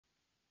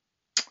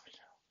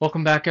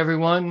Welcome back,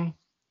 everyone.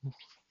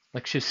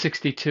 Lecture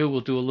 62,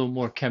 we'll do a little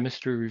more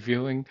chemistry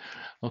reviewing.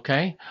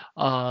 Okay,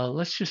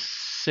 let's just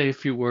say a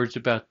few words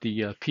about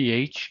the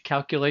pH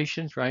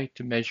calculations, right,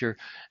 to measure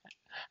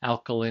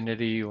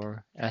alkalinity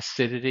or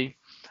acidity.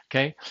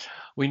 Okay,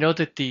 we know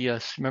that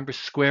remember,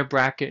 square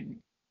bracket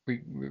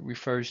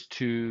refers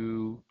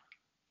to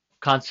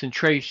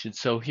concentration.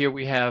 So here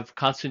we have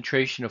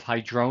concentration of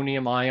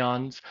hydronium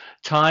ions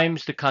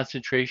times the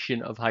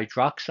concentration of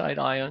hydroxide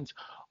ions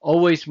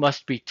always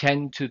must be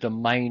 10 to the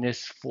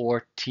minus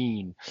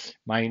 14,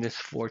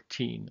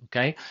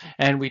 okay?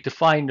 And we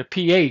define the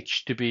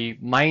pH to be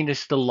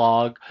minus the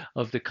log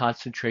of the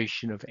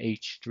concentration of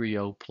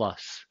H3O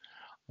plus,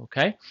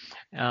 okay?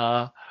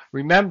 Uh,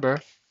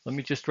 Remember, let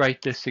me just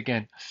write this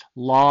again.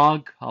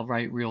 I'll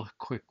write real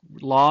quick,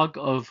 log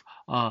of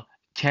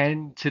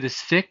 10 to the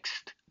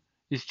sixth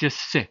is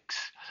just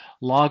 6.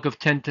 Log of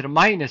 10 to the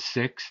minus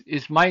 6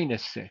 is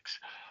minus 6.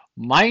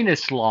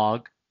 Minus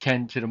log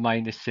 10 to the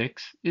minus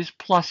 6 is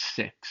plus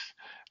 6,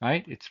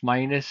 right? It's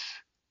minus,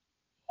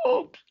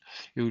 oops,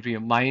 it would be a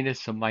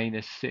minus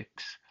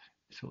 6.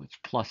 So it's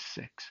plus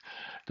 6.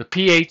 The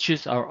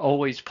pHs are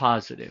always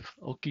positive.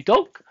 Okie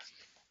doke.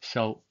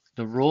 So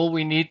the rule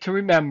we need to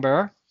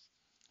remember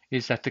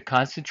is that the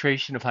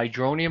concentration of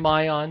hydronium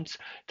ions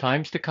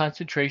times the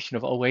concentration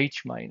of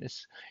OH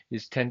minus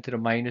is 10 to the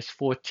minus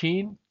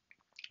 14,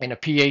 and a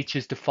pH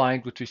is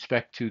defined with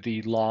respect to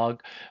the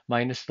log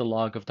minus the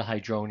log of the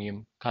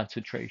hydronium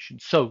concentration.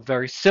 So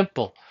very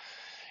simple.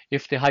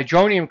 If the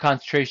hydronium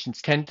concentration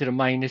is 10 to the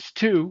minus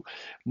 2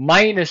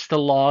 minus the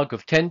log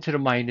of 10 to the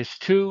minus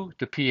 2,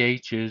 the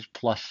pH is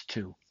plus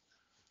 2.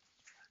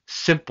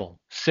 Simple,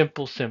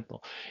 simple,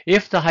 simple.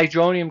 If the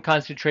hydronium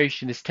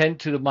concentration is 10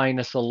 to the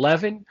minus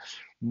 11,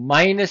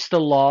 minus the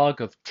log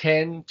of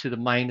 10 to the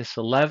minus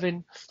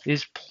 11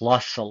 is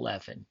plus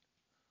 11.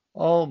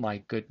 Oh my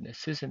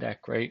goodness, isn't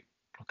that great?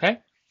 Okay.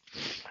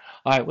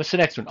 All right, what's the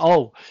next one?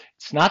 Oh,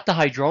 it's not the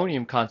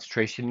hydronium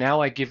concentration.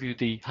 Now I give you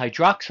the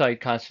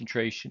hydroxide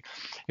concentration.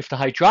 If the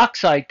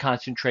hydroxide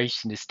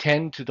concentration is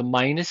 10 to the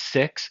minus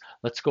 6,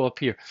 let's go up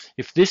here.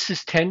 If this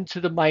is 10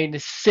 to the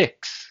minus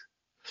 6,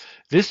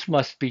 this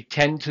must be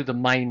 10 to the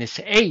minus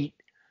 8.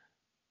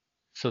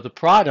 So the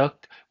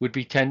product would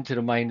be 10 to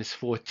the minus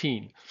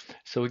 14.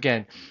 So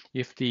again,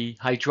 if the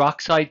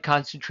hydroxide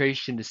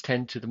concentration is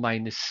 10 to the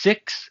minus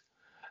 6,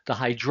 the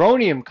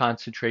hydronium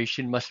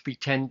concentration must be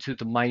 10 to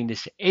the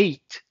minus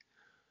 8.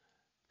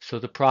 So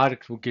the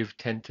product will give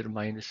 10 to the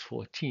minus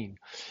 14.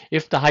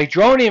 If the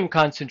hydronium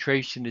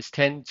concentration is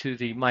 10 to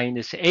the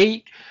minus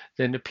 8,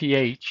 then the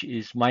pH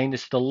is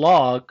minus the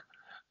log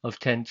of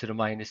 10 to the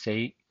minus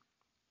 8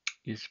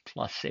 is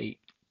plus 8.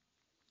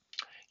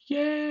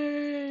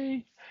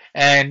 Yay!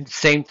 And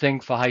same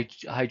thing for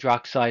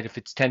hydroxide. If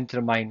it's 10 to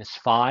the minus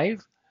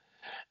 5,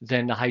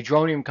 then the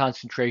hydronium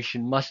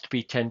concentration must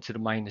be 10 to the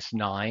minus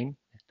 9.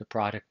 The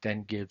product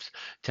then gives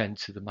 10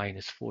 to the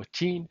minus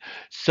 14.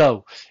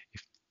 So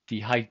if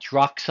the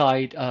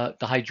hydroxide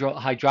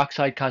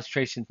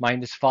concentration is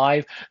minus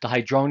 5, the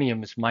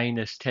hydronium is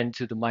minus 10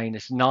 to the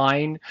minus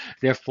 9.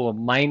 Therefore,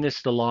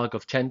 minus the log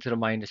of 10 to the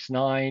minus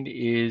 9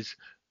 is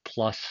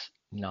plus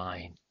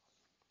 9.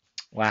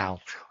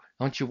 Wow.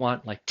 Don't you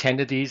want like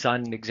 10 of these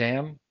on an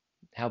exam?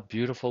 How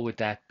beautiful would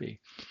that be?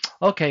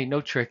 Okay,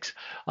 no tricks.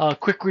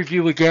 Quick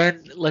review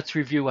again. Let's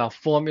review our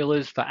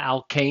formulas for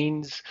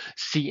alkanes,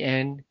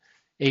 CN,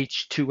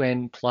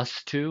 H2N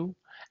plus 2.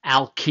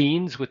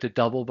 Alkenes with the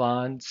double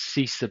bond,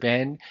 C sub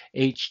N,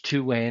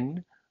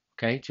 H2N,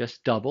 okay,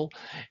 just double.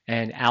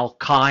 And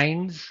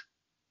alkynes,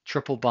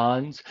 triple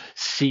bonds,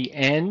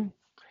 CN,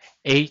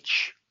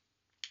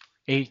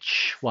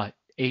 what?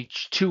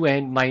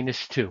 H2N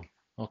minus 2,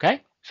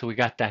 okay? So we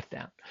got that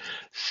down.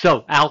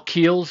 So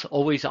alkyls,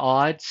 always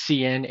odd,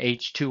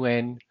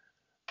 CnH2n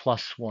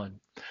plus 1.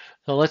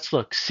 So let's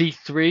look.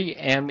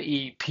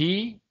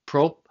 C3MEP,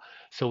 prop.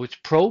 So it's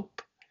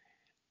prop,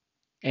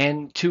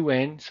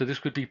 N2N. So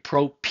this would be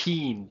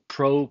propene,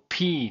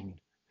 propene.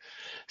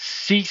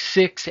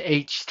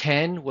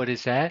 C6H10, what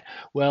is that?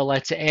 Well,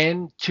 that's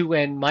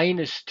N2N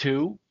minus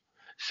 2.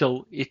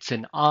 So it's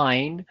an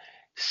ine.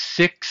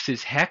 6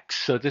 is hex,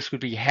 so this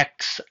would be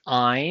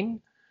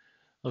hexine.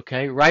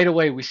 Okay, right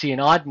away we see an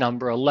odd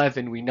number,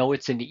 11. We know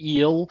it's an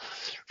eel.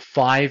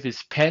 5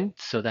 is pent,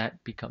 so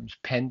that becomes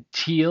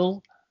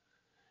pentyl.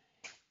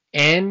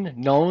 N,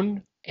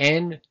 known,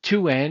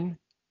 N2N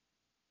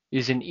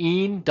is an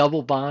ene,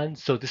 double bond,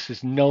 so this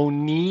is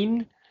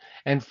nonene.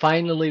 And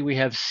finally we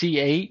have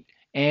C8,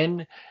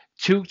 N,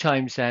 2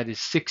 times that is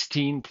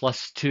 16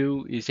 plus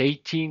 2 is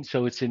 18,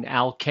 so it's an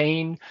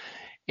alkane.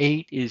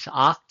 8 is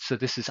oct, so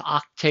this is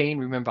octane.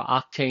 Remember,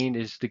 octane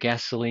is the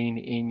gasoline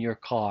in your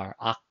car,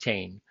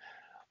 octane.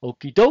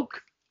 Okie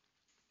doke.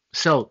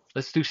 So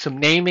let's do some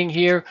naming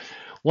here.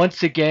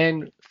 Once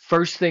again,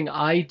 first thing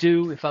I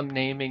do if I'm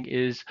naming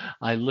is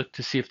I look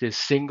to see if there's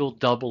single,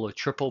 double, or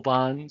triple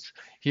bonds.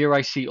 Here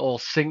I see all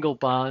single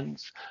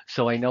bonds,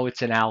 so I know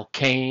it's an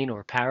alkane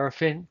or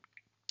paraffin.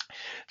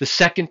 The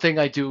second thing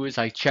I do is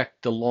I check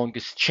the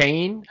longest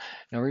chain.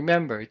 Now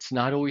remember, it's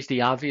not always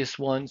the obvious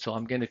one, so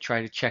I'm going to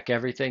try to check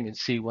everything and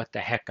see what the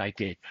heck I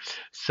did.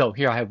 So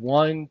here I have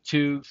 1,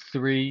 2,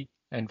 3,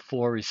 and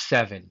 4 is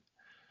 7.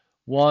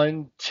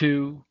 1,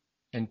 2,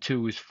 and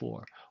 2 is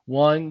 4.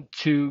 1,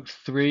 2,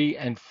 3,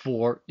 and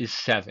 4 is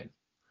 7.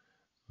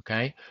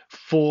 Okay?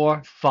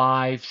 4,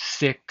 5,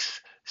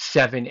 6,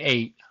 7,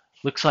 8.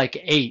 Looks like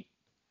 8.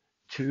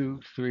 2,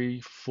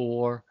 3,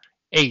 4,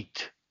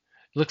 8.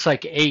 Looks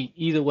like 8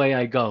 either way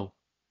I go.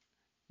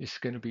 It's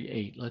going to be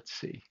 8. Let's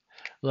see.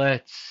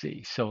 Let's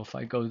see. So if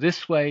I go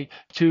this way,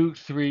 2,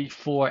 3,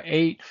 4,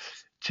 8.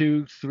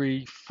 2,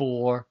 3,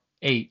 4,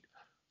 8.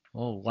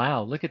 Oh,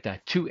 wow. Look at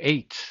that. 2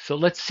 8s. So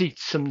let's see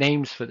some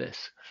names for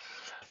this.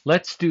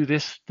 Let's do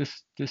this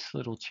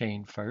little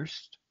chain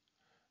first.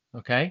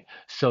 Okay.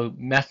 So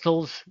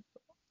methyls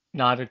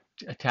not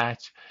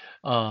attached.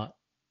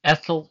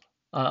 Ethyl,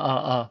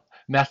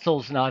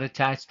 methyls not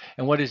attached.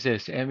 And what is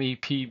this?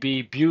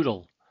 MEPB,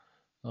 butyl.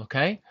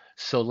 Okay,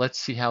 so let's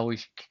see how we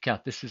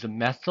count. This is a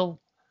methyl.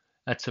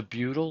 That's a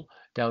butyl.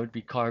 That would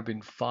be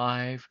carbon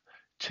 5,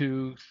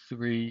 2,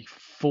 3,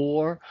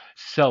 4.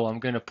 So I'm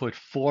going to put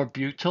 4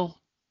 butyl.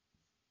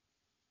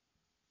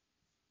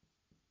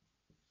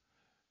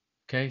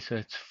 Okay, so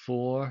it's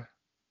 4.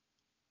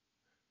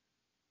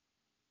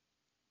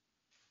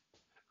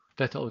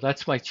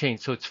 That's my chain.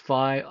 So it's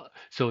 5.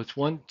 So it's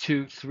 1,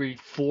 2, 3,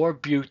 4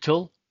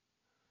 butyl.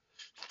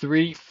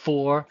 3,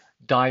 4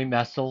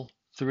 dimethyl.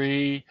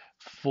 3,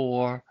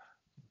 4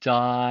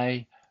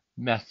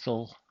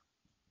 dimethyl.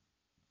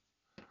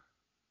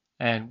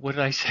 And what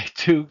did I say?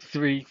 2,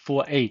 3,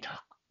 4, 8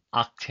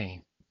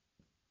 octane.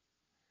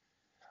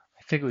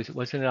 I think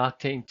wasn't it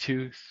octane?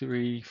 2,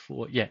 3,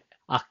 4. Yeah,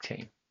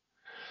 octane.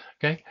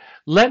 Okay.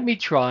 Let me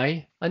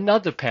try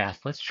another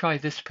path. Let's try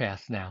this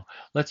path now.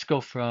 Let's go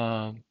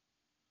from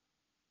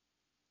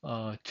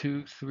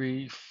 2,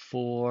 3,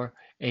 4,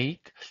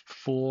 8,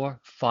 4,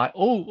 5.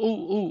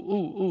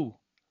 Oh.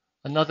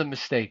 Another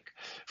mistake.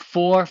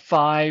 4,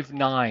 5,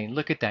 9.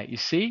 Look at that. You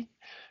see?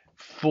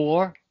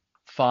 4,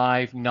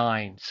 5,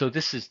 9. So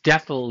this is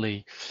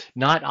definitely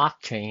not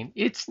octane.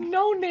 It's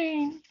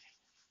nonane.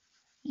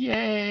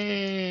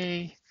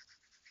 Yay.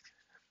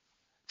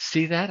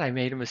 See that? I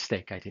made a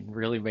mistake. I didn't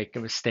really make a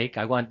mistake.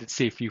 I wanted to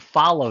see if you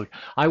followed.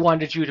 I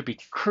wanted you to be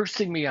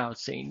cursing me out,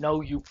 saying, no,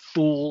 you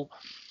fool.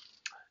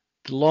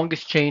 The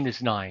longest chain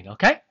is 9,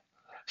 okay?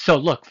 So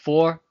look,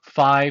 4,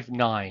 5,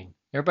 9.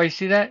 Everybody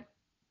see that?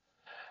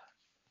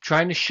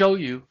 Trying to show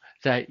you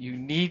that you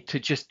need to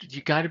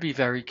you got to be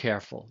very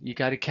careful. You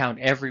got to count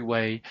every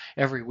way,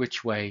 every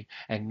which way,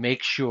 and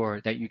make sure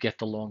that you get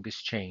the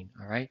longest chain,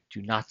 all right?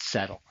 Do not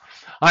settle.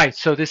 All right,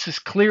 so this is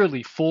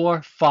clearly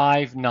 4,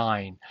 5,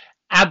 9.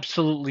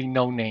 Absolutely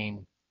no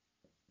name.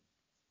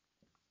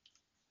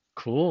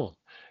 Cool,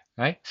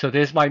 right? So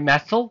there's my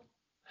methyl.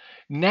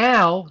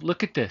 Now,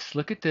 look at this,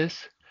 look at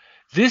this.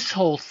 This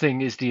whole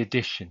thing is the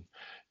addition.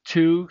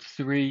 2,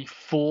 3,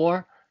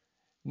 4,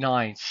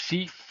 9.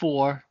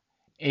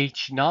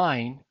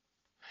 C4H9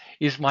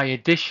 is my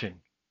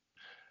addition,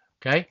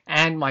 okay?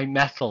 And my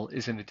methyl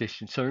is an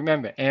addition. So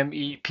remember,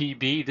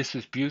 MEPB, this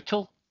is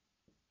butyl,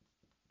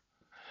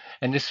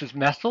 and this is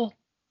methyl.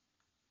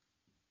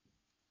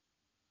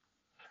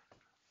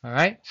 All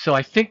right, so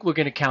I think we're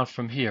going to count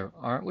from here,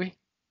 aren't we?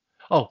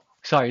 Oh,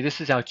 sorry, this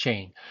is our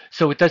chain.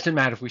 So it doesn't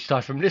matter if we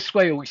start from this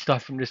way or we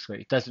start from this way.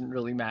 It doesn't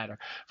really matter.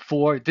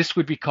 This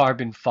would be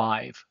carbon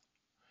 5.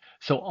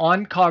 So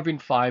on carbon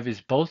 5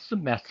 is both the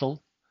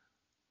methyl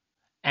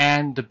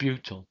and the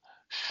butyl.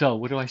 So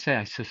what do I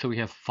say? So we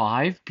have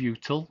 5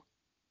 butyl,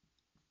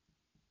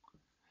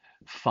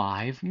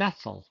 5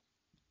 methyl.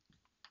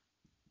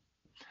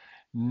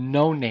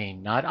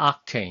 Nonane, not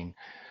octane.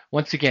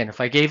 Once again, if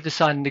I gave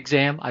this on an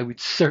exam, I would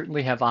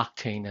certainly have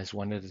octane as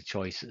one of the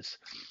choices.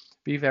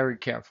 Be very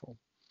careful.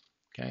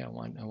 Okay, I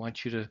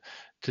want you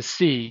to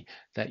see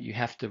that you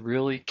have to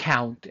really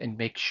count and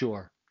make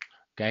sure.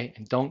 Okay,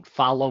 and don't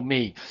follow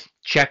me.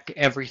 Check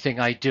everything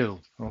I do.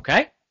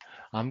 Okay,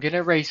 I'm going to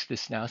erase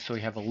this now so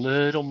we have a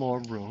little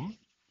more room.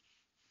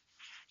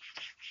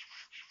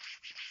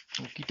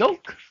 Okie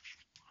doke.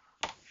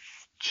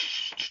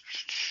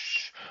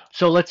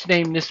 So let's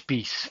name this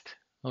beast.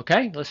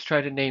 Okay, let's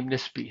try to name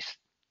this beast.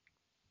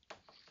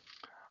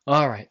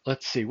 All right,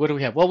 let's see. What do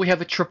we have? Well, we have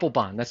a triple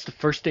bond. That's the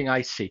first thing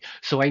I see.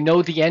 So I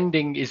know the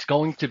ending is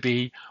going to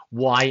be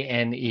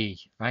YNE,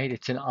 right?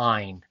 It's an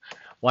ine.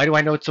 Why do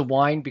I know it's a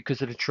wine?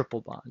 Because of the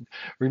triple bond.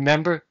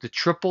 Remember, the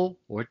triple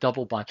or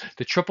double bond.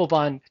 The triple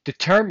bond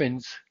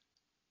determines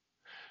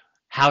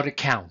how to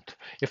count.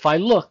 If I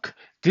look,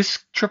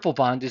 this triple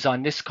bond is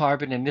on this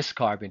carbon and this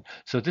carbon.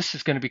 So this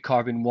is going to be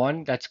carbon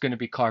 1. That's going to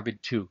be carbon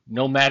 2,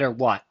 no matter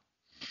what.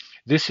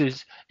 This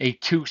is a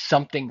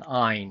 2-something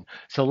ine.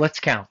 So let's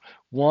count.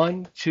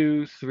 1,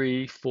 2,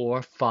 3,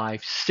 4,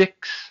 5,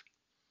 6.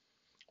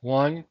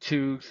 1,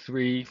 2,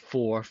 3,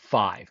 4,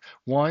 5.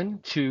 1,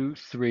 2,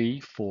 3,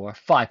 4,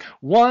 5.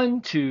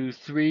 1, 2,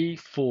 3,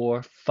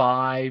 4,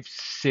 5,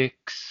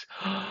 6,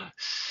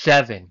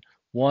 7.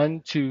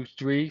 1, 2,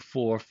 3,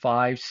 4,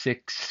 5,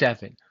 6,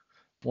 7.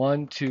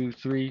 1, 2,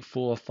 3,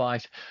 4,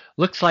 5.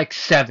 Looks like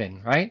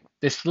 7, right?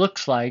 This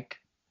looks like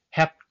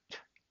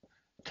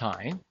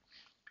heptine.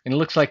 And it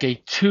looks like a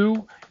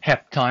 2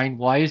 heptine.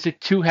 Why is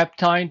it 2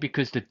 heptine?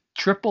 Because the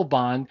triple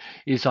bond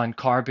is on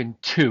carbon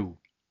 2.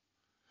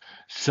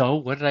 So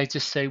what did I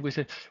just say with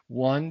it?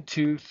 1,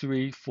 2,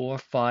 3, 4,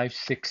 5,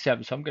 6,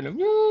 7. So I'm going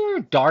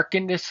to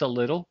darken this a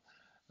little.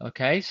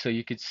 Okay, so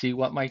you can see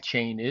what my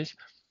chain is.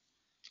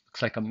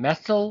 Looks like a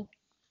methyl,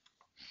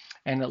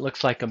 and it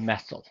looks like a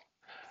methyl.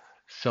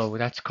 So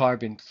that's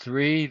carbon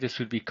 3. This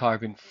would be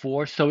carbon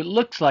 4. So it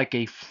looks like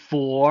a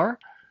 4,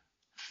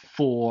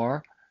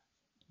 4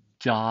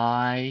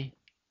 dimethyl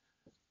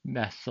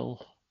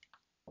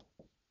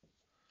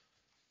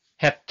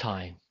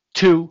heptine.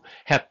 2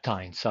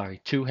 heptine,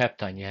 sorry, 2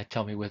 heptine. You had to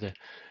tell me where the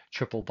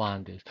triple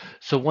bond is.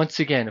 So once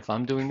again, if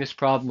I'm doing this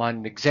problem on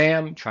an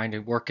exam, trying to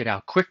work it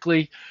out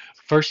quickly,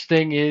 first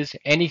thing is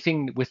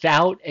anything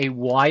without a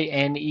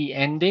YNE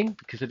ending,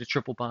 because of the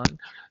triple bond,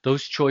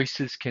 those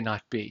choices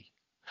cannot be.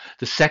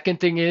 The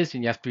second thing is,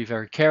 and you have to be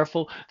very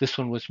careful, this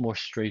one was more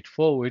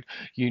straightforward,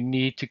 you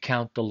need to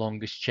count the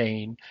longest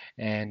chain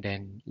and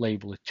then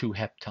label it 2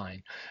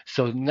 heptine.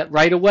 So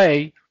right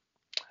away,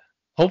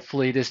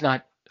 hopefully there's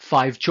not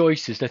 5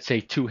 choices that say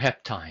 2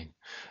 heptine.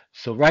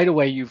 So right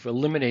away you've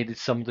eliminated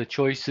some of the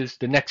choices.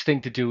 The next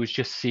thing to do is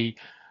just see,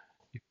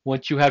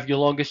 once you have your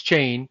longest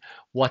chain,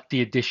 what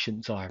the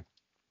additions are.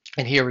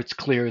 And here it's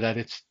clear that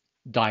it's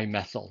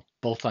dimethyl,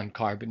 both on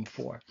carbon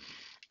 4.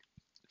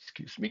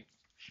 Excuse me.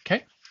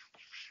 Okay.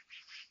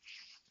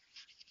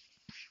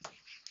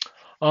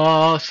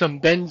 Some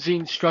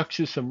benzene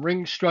structures, some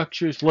ring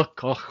structures. Look,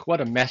 oh,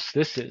 what a mess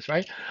this is,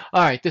 right?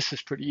 All right, this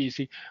is pretty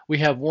easy. We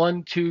have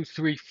 1, 2,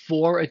 3,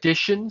 4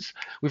 additions.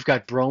 We've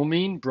got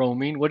bromine,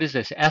 bromine. What is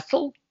this?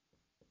 Ethyl?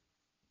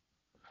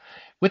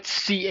 What's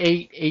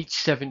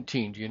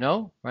C8H17? Do you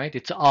know? Right?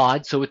 It's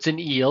odd, so it's an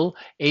eel.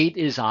 8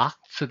 is oct,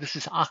 so this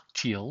is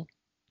octyl.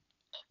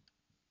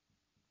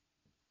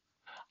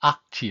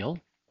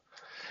 Octyl.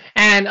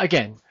 And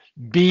again,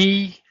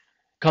 B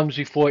comes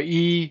before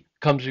E,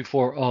 comes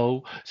before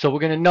O. So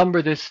we're going to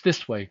number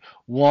this way.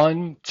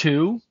 1,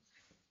 2,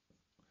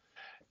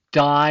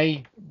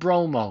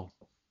 dibromo.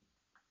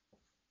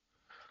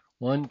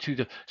 1,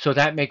 2. So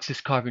that makes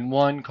this carbon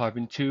 1,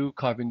 carbon 2,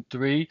 carbon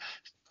 3,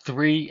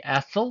 3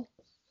 ethyl,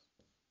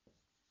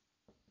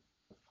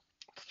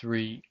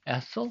 3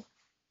 ethyl.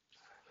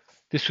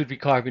 This would be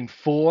carbon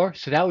 4,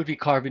 so that would be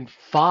carbon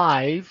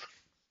 5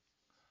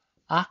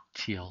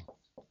 octyl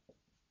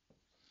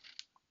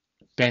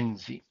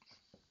benzene.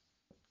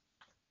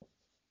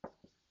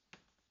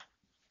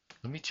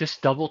 Let me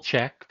just double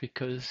check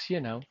because,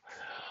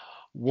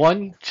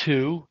 1,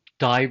 2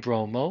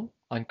 dibromo.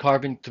 On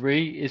carbon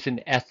 3 is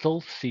an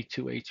ethyl,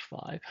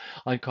 C2H5.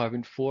 On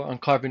carbon 4, on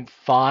carbon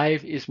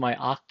 5 is my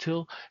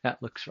octyl.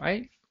 That looks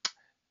right.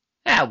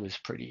 That was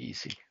pretty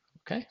easy.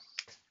 Okay.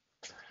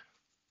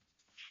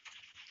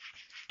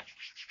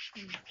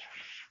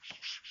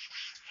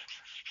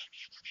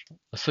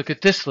 Let's look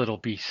at this little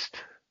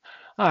beast.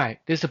 All right,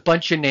 there's a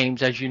bunch of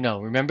names, as you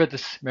know. Remember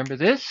this? Remember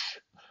this?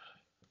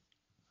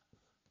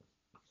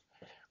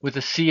 With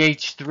a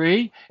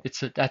CH3,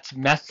 that's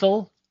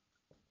methyl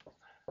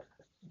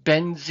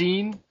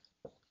benzene,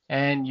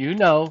 and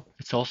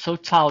it's also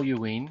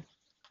toluene.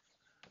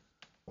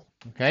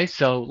 Okay,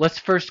 so let's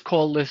first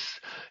call this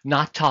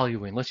not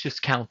toluene. Let's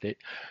just count it.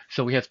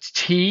 So we have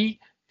TCC.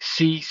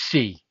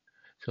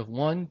 So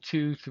 1,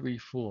 2, 3,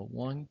 4.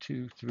 1,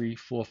 2, 3,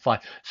 4,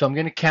 5. So I'm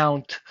going to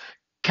count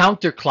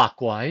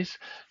counterclockwise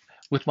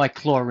with my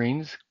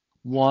chlorines.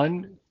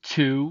 1,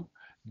 2,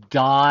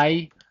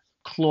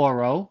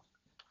 dichloro.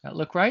 That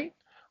look right?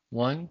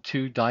 1,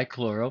 2,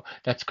 dichloro.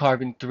 That's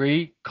carbon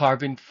 3,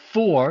 carbon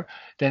 4.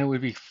 Then it would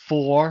be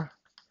 4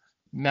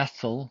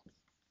 methyl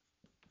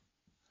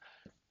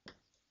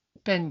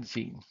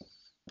benzene.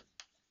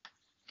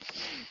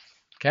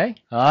 Okay,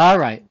 all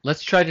right,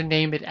 let's try to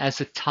name it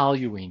as a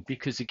toluene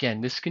because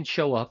again, this can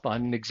show up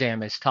on an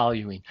exam as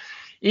toluene.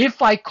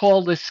 If I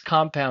call this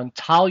compound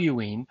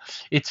toluene,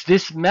 it's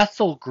this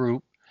methyl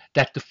group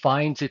that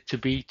defines it to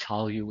be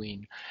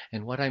toluene.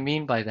 And what I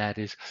mean by that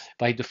is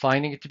by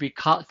defining it to be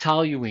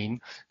toluene,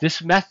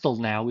 this methyl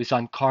now is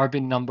on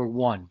carbon number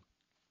 1.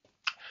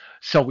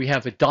 So we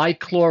have a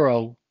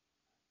dichlorotoluene,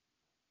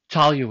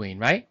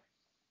 right?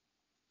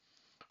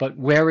 But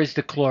where is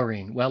the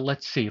chlorine? Well,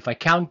 let's see. If I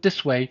count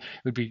this way, it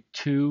would be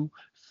 2,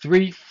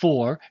 3,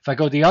 4. If I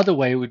go the other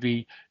way, it would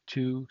be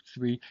 2,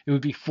 3. It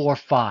would be 4,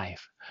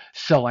 5.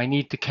 So I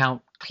need to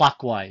count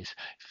clockwise.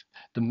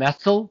 The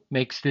methyl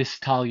makes this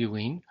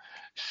toluene.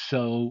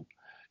 So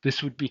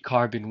this would be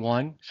carbon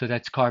 1. So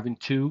that's carbon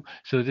 2.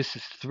 So this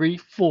is 3,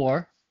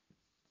 4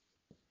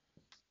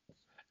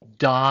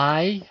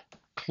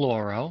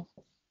 dichlorotoluene.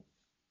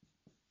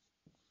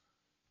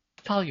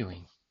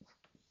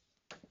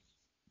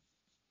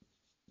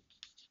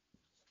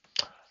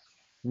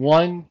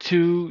 1,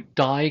 2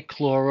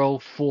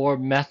 dichloro 4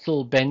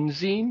 methyl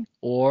benzene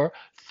or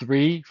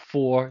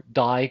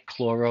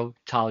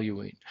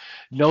 3,4-dichlorotoluene.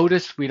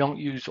 Notice we don't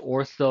use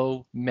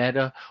ortho,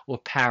 meta, or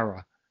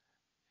para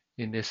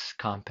in this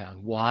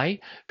compound. Why?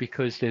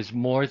 Because there's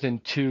more than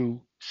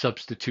two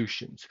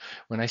substitutions.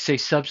 When I say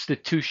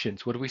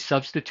substitutions, what are we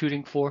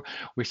substituting for?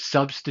 We're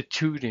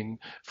substituting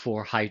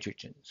for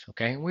hydrogens,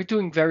 okay? We're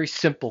doing very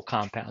simple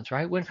compounds,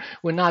 right?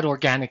 We're not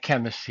organic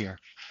chemists here.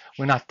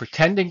 We're not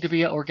pretending to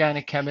be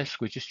organic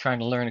chemists. We're just trying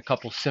to learn a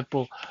couple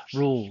simple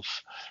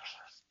rules,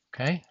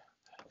 okay?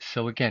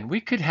 So again,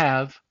 we could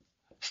have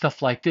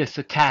stuff like this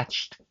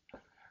attached,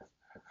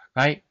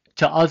 right,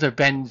 to other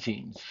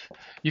benzenes.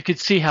 You could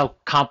see how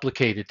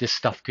complicated this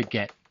stuff could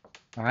get.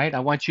 All right,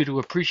 I want you to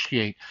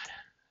appreciate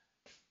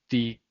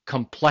the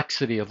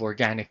complexity of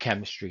organic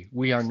chemistry.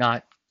 We are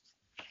not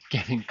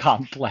getting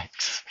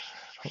complex.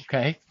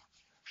 Okay,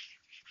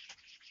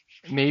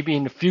 maybe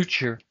in the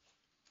future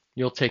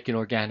you'll take an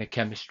organic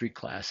chemistry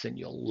class and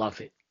you'll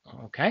love it.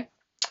 Okay,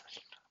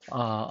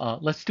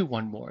 let's do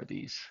one more of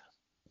these.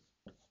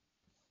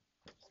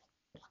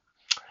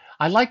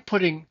 I like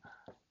putting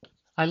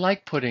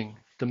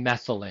the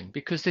methyl in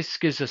because this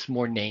gives us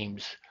more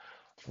names.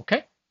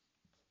 Okay.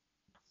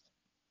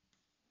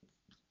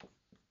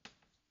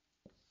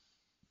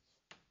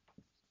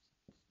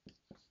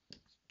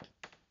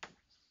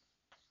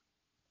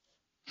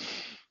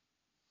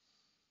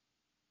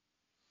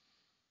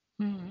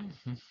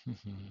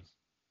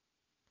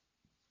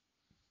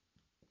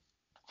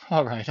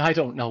 All right, I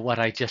don't know what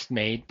I just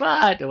made,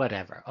 but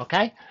whatever,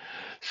 okay?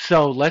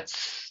 So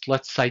let's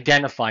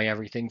identify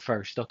everything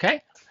first,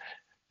 okay?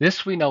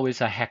 This we know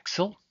is a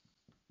hexyl.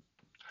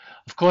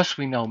 Of course,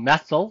 we know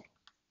methyl.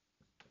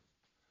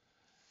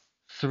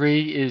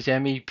 3 is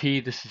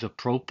MEP, this is a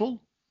propyl.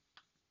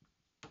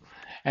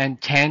 And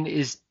 10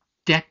 is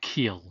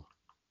decyl.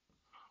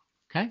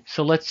 Okay,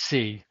 so let's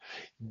see.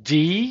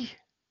 D,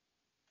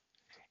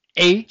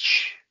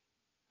 H,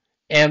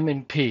 M,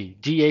 and P.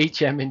 D,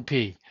 H, M, and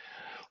P.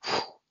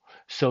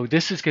 So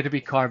this is going to be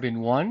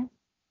carbon 1.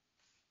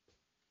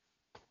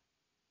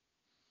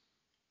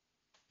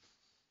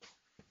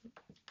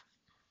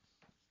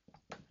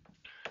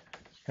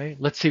 Okay,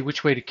 let's see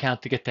which way to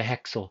count to get the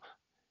hexyl.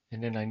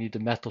 And then I need the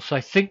methyl. So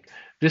I think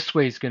this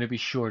way is going to be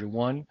shorter.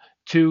 1,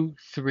 2,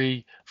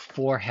 3,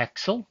 4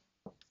 hexyl.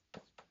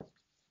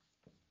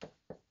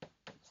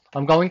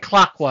 I'm going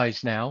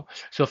clockwise now.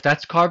 So if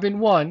that's carbon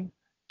 1,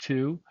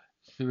 2,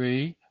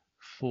 3,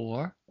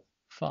 4,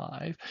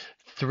 5,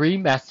 3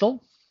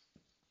 methyl,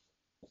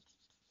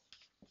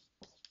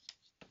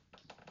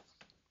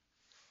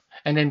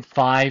 and then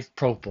 5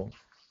 propyl.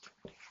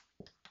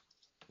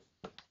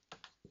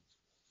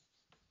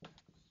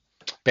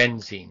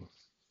 Benzene.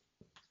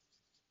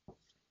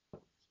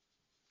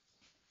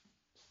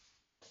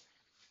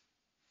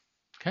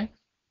 Okay.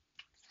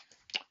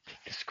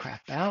 Take this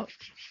crap out.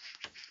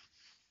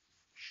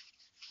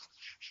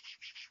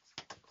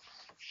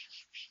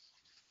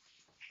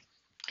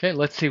 Okay,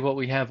 let's see what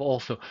we have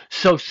also.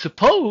 So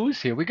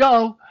suppose, here we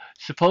go.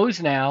 Suppose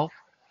now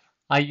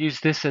I use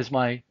this as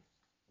my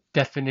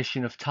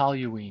definition of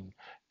toluene.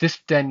 This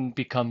then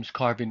becomes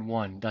carbon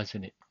 1,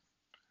 doesn't it?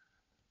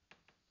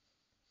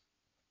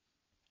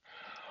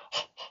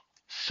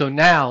 So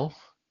now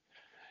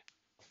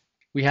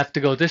we have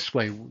to go this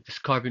way. This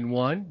carbon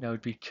 1, that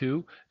would be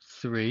 2,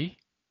 3.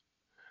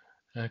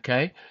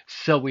 Okay,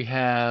 so we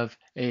have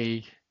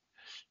a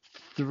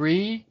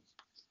 3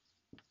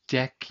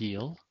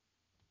 decyl,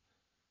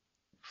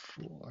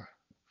 4,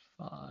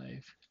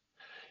 5,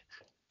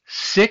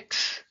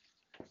 6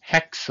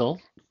 hexyl,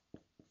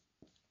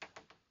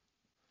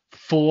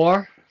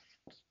 4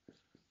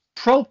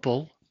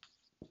 propyl,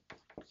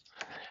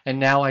 and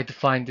now I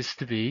define this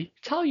to be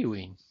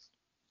toluene.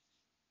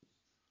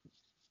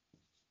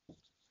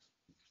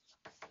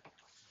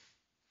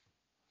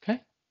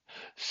 Okay,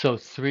 so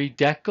 3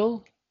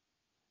 decyl,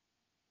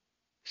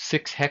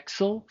 6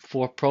 hexyl,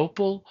 4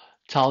 propyl,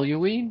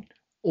 toluene,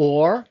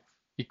 or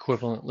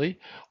equivalently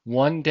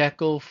 1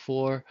 decyl,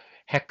 4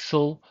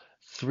 hexyl,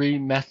 3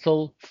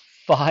 methyl,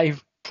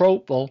 5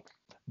 propyl,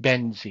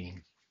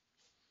 benzene.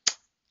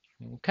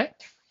 Okay.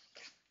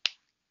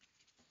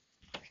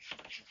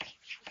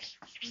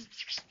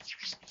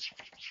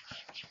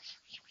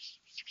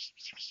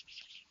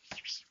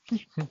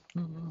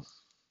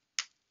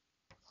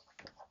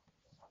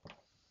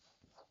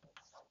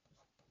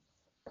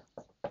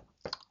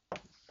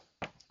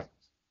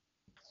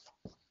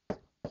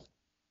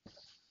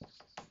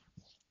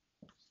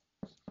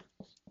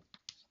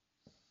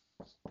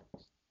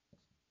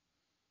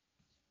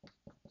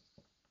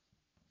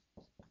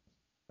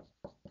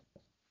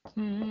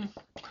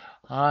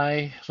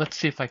 Let's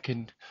see if I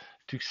can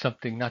do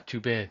something not too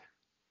bad.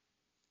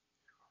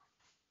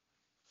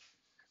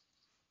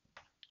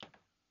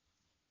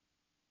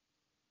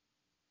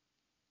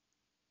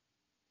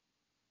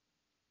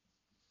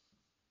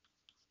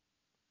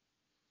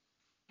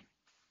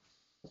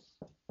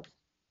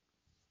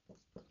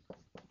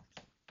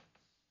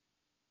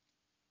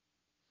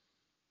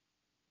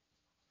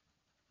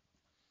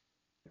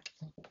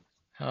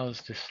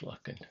 How's this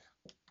looking?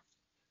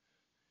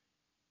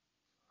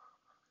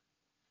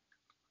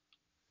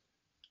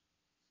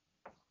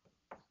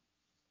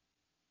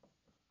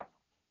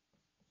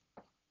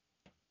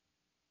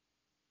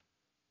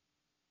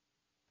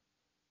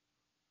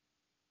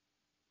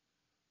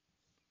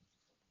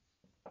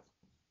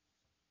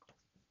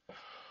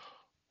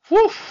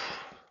 Whew.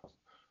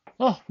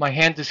 Oh, my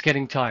hand is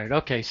getting tired.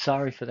 Okay,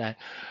 sorry for that.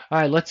 All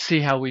right, let's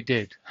see how we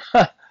did.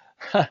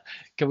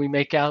 Can we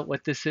make out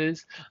what this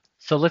is?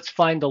 So let's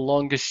find the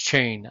longest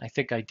chain. I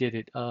think I did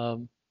it.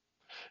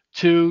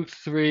 2,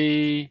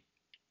 3,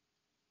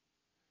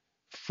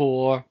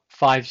 4,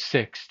 5,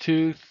 6.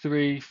 2,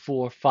 3,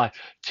 4, 5.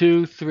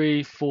 2,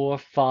 3, 4,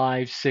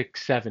 5,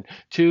 6, 7.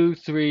 2,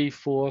 3,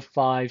 4,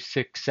 5,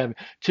 6, 7.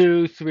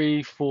 2,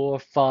 3, 4,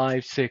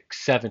 5,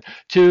 6, 7.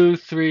 2,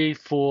 3,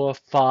 4,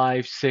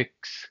 5,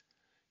 6,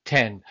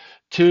 10.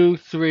 2,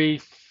 3,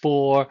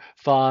 4,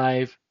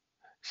 5,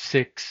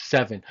 6,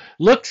 7.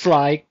 Looks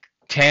like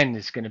 10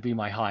 is going to be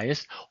my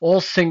highest. All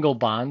single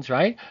bonds,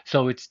 right?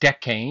 So it's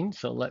decane.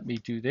 So let me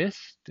do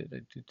this. D,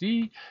 D,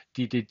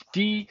 D, D,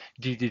 D,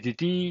 D, D,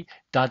 D,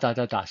 da, da,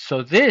 da, da.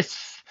 So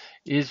this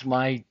is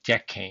my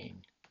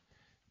decane.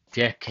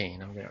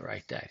 Decane. I'm going to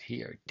write that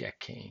here.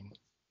 Decane.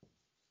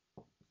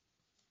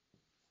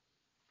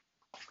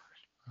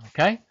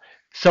 Okay?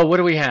 So what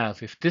do we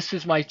have? If this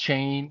is my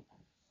chain,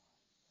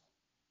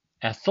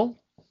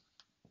 ethyl,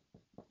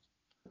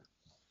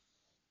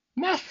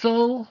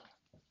 methyl,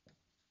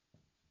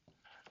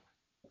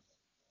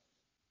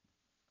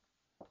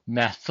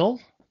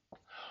 methyl.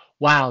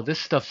 Wow, this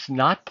stuff's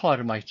not part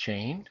of my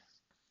chain.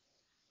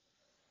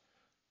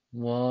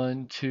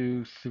 1,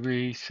 2,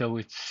 3. So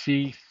it's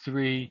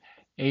C3H7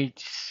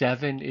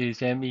 is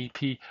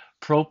MEP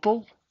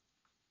propyl.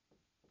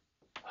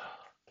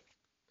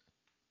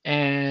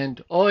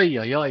 And oi,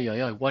 oi, oi,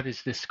 oi, oi, what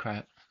is this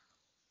crap?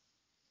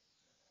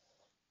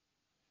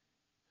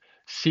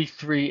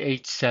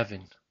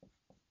 C3H7,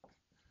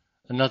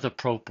 another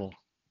propyl.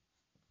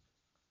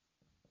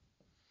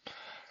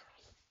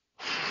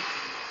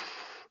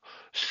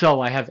 So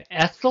I have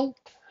ethyl,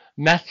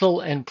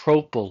 methyl, and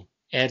propyl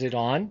added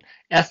on.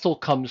 Ethyl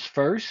comes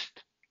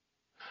first.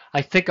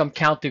 I think I'm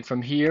counting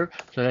from here.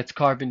 So that's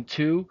carbon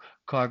 2,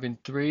 carbon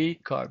 3,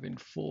 carbon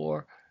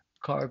 4,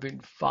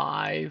 carbon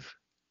 5,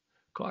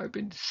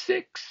 carbon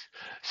 6.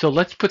 So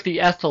let's put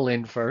the ethyl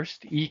in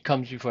first. E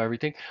comes before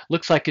everything.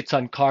 Looks like it's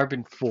on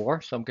carbon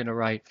 4. So I'm going to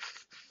write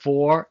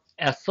 4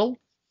 ethyl.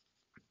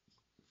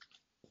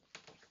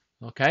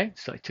 Okay,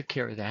 so I took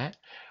care of that.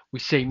 We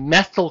say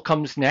methyl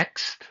comes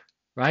next,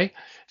 right?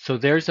 So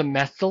there's a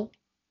methyl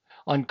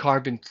on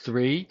carbon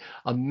 3,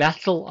 a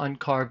methyl on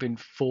carbon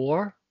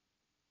 4.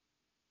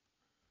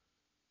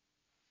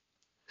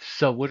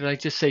 So what did I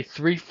just say?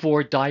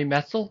 3,4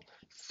 dimethyl?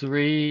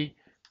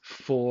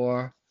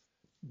 3,4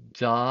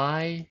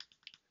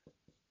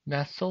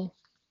 dimethyl.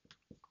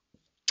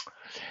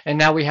 And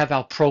now we have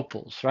our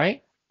propyls,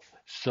 right?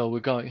 So we're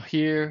going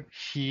here,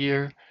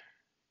 here,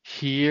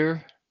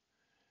 here.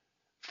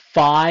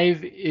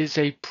 5 is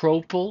a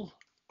propyl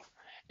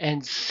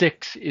and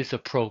 6 is a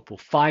propyl.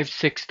 5,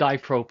 6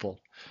 dipropyl.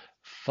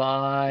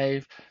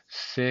 5,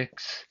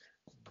 6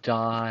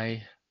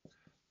 dipropyl.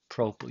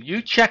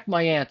 You check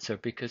my answer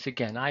because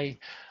again, I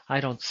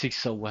don't see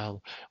so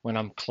well when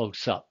I'm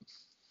close up.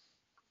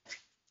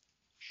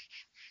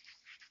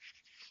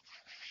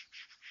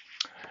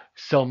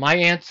 So my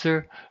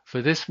answer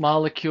for this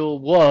molecule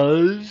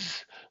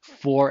was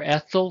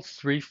 4-ethyl,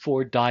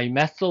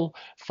 3,4-dimethyl,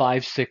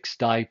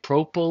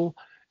 5,6-dipropyl,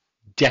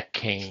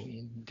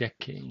 decane.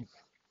 Decane.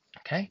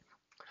 Okay.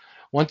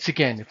 Once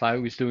again, if I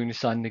was doing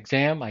this on an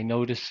exam, I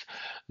notice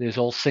there's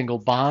all single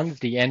bonds.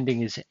 The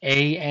ending is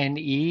ANE.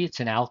 It's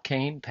an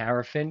alkane,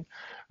 paraffin,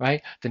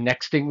 right? The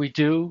next thing we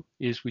do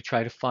is we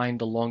try to find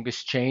the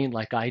longest chain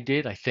like I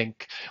did. I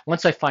think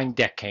once I find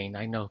decane,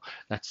 I know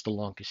that's the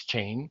longest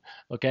chain,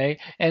 okay?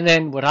 And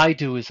then what I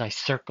do is I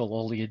circle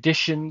all the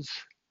additions,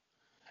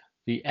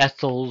 the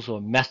ethyls or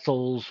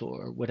methyls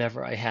or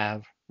whatever I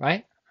have,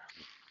 right?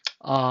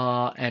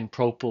 And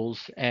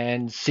propyls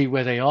and see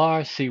where they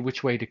are, see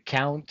which way to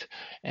count,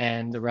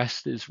 and the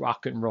rest is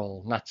rock and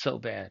roll. Not so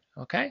bad.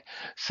 Okay?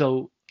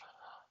 So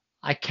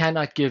I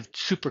cannot give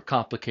super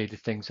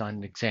complicated things on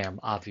an exam,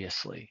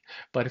 obviously.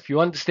 But if you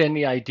understand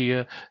the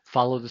idea,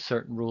 follow the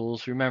certain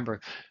rules. Remember,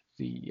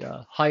 the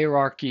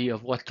hierarchy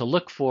of what to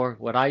look for,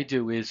 what I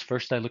do is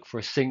first I look for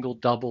a single,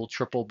 double,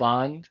 triple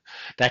bond.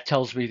 That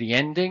tells me the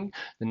ending.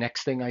 The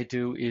next thing I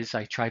do is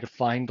I try to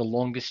find the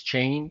longest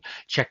chain,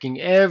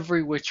 checking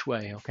every which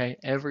way, okay?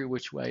 Every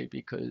which way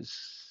because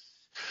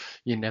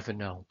you never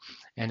know.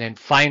 And then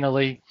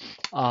finally,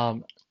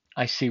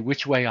 I see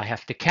which way I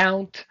have to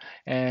count,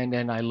 and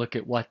then I look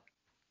at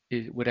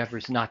whatever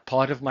is not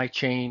part of my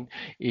chain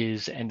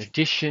is an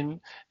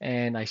addition,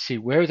 and I see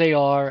where they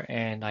are,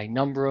 and I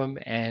number them,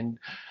 and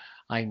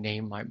I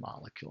name my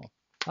molecule.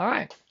 All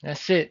right,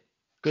 that's it.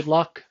 Good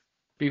luck.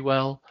 Be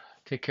well.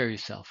 Take care of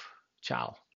yourself. Ciao.